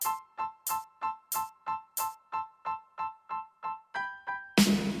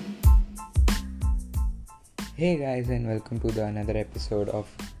Hey guys, and welcome to the another episode of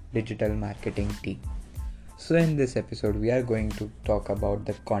Digital Marketing Tea. So in this episode we are going to talk about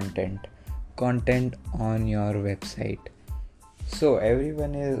the content on your website. So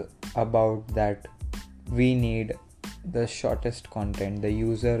everyone is about that we need the shortest content. The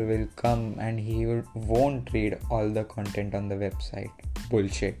user will come and won't read all the content on the website.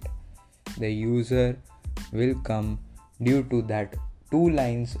 Bullshit. The user will come due to that 2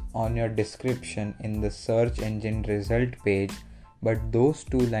 lines on your description in the search engine result page, but those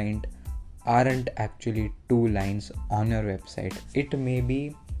 2 lines aren't actually 2 lines on your website. It may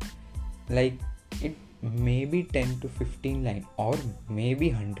be 10 to 15 lines or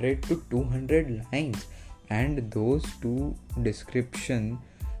maybe 100 to 200 lines, and those two description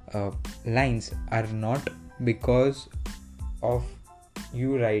lines are not because of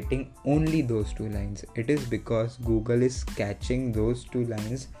you writing only those 2 lines. It is because Google is catching those 2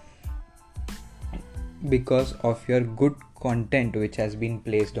 lines because of your good content which has been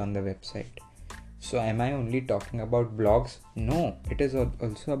placed on the website. So am I only talking about blogs? No, it is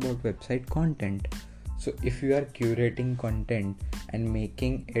also about website content. So if you are curating content and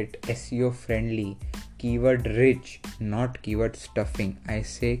making it SEO friendly, keyword rich, not keyword stuffing, I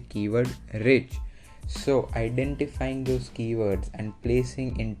say keyword rich. So identifying those keywords and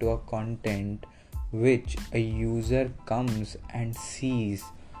placing into a content which a user comes and sees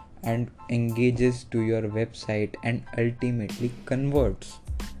and engages to your website and ultimately converts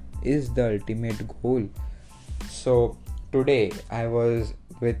is the ultimate goal. So today I was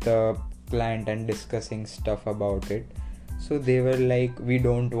with a client and discussing stuff about it. So they were like, we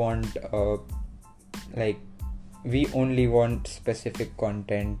don't want we only want specific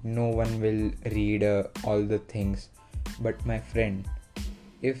content, no one will read all the things. But my friend,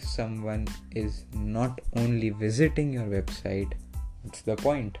 if someone is not only visiting your website, what's the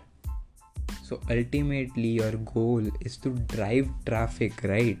point? So ultimately your goal is to drive traffic,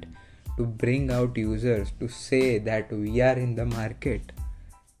 right? To bring out users, to say that we are in the market.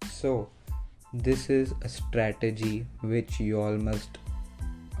 So this is a strategy which you all must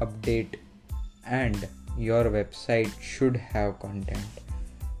update, and your website should have content.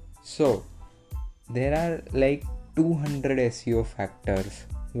 So there are 200 SEO factors.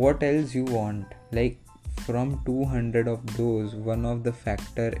 What else you want? From 200 of those, one of the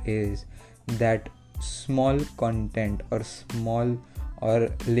factor is that small content or small or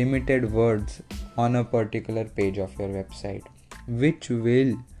limited words on a particular page of your website, which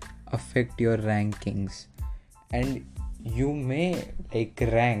will affect your rankings. And you may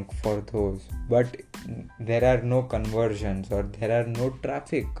rank for those, but there are no conversions or there are no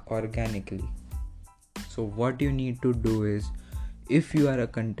traffic organically. So what you need to do is, if you are a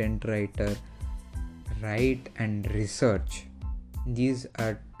content writer, write and research. These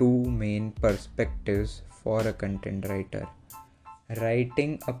are two main perspectives for a content writer.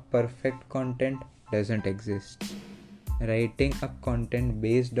 Writing a perfect content doesn't exist. Writing a content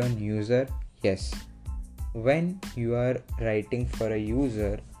based on user, yes. When you are writing for a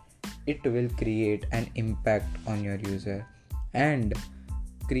user, it will create an impact on your user. And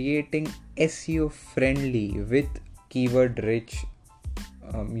creating SEO friendly with keyword rich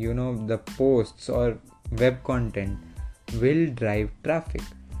the posts or web content will drive traffic.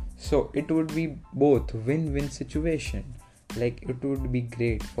 So it would be both win-win situation. It would be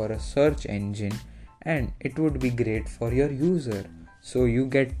great for a search engine and it would be great for your user. So you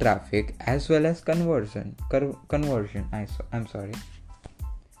get traffic as well as conversion. I'm sorry.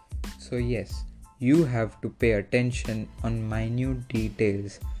 So yes, you have to pay attention on minute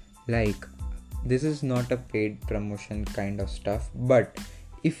details. This is not a paid promotion kind of stuff, but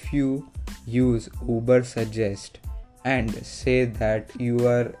if you use Ubersuggest and say that you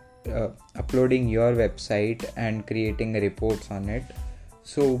are uploading your website and creating reports on it,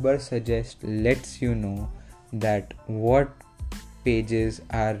 so Ubersuggest lets you know that what pages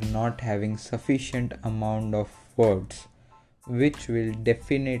are not having sufficient amount of words, which will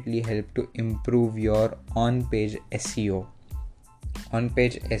definitely help to improve your on-page SEO.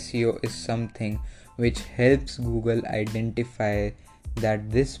 On-page SEO is something which helps Google identify that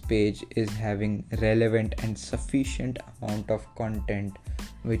this page is having relevant and sufficient amount of content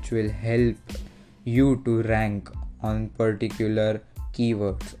which will help you to rank on particular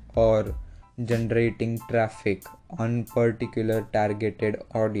keywords or generating traffic on particular targeted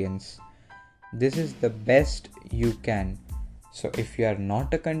audience. This is the best you can. So if you are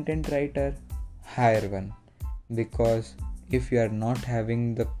not a content writer, hire one, because if you are not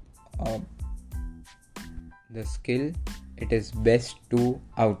having the skill, it is best to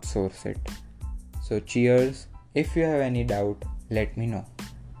outsource it. So cheers. If you have any doubt, let me know.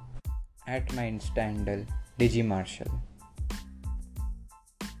 At my Insta handle, digimarshall,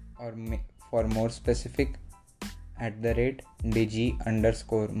 or for more specific,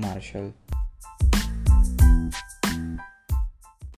 @digi_marshall.